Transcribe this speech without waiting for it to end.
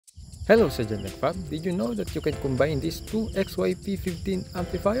Hello SeganTech Fab, did you know that you can combine these two XY-P15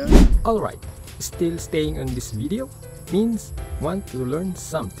 amplifiers? Alright, still staying on this video means want to learn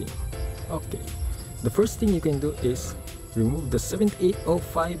something. Okay, the first thing you can do is remove the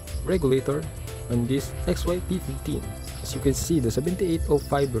 7805 regulator on this XY-P15. As you can see, the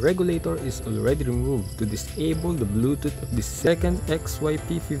 7805 regulator is already removed to disable the Bluetooth of the second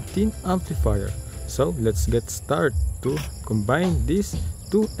XY-P15 amplifier. So let's get started to combine these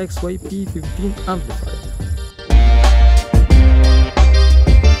two XY-P15 amplifiers.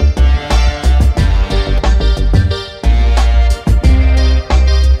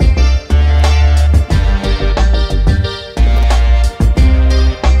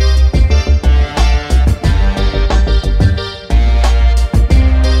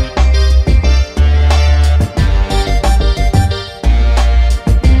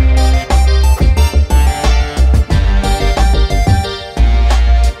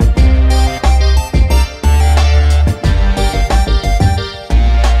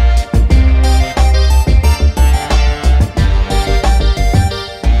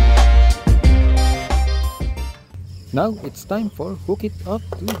 Now it's time for hook it up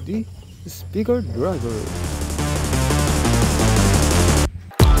to the speaker driver.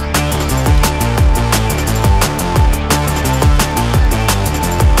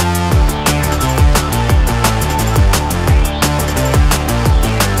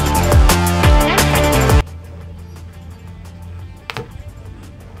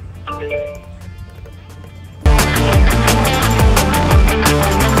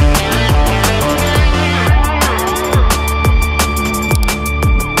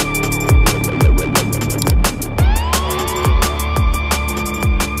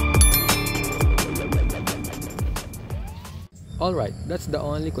 Alright, that's the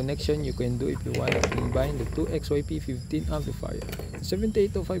only connection you can do if you want to combine the two XY-P15 amplifier. The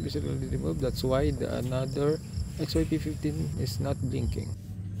 7805 is already removed, that's why the another XY-P15 is not blinking.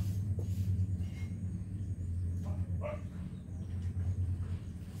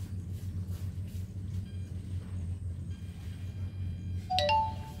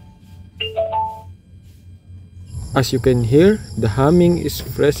 As you can hear, the humming is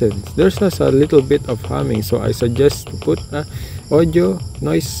present. There's just a little bit of humming, so I suggest to put a audio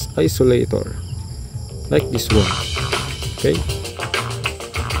noise isolator like this one. Okay.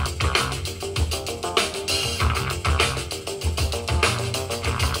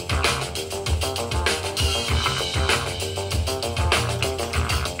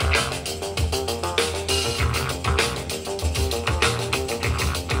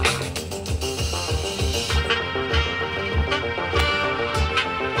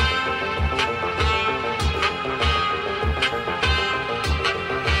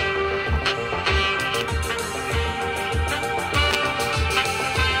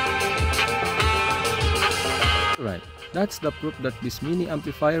 Right, that's the proof that this mini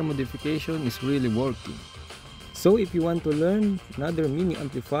amplifier modification is really working. So if you want to learn another mini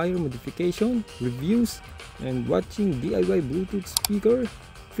amplifier modification, reviews, and watching DIY Bluetooth speaker,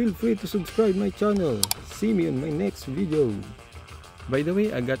 feel free to subscribe my channel. See me on my next video. By the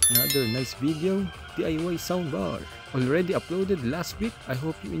way, I got another nice video, DIY soundbar, already uploaded last week. I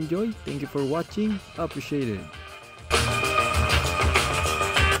hope you enjoy. Thank you for watching. Appreciate it.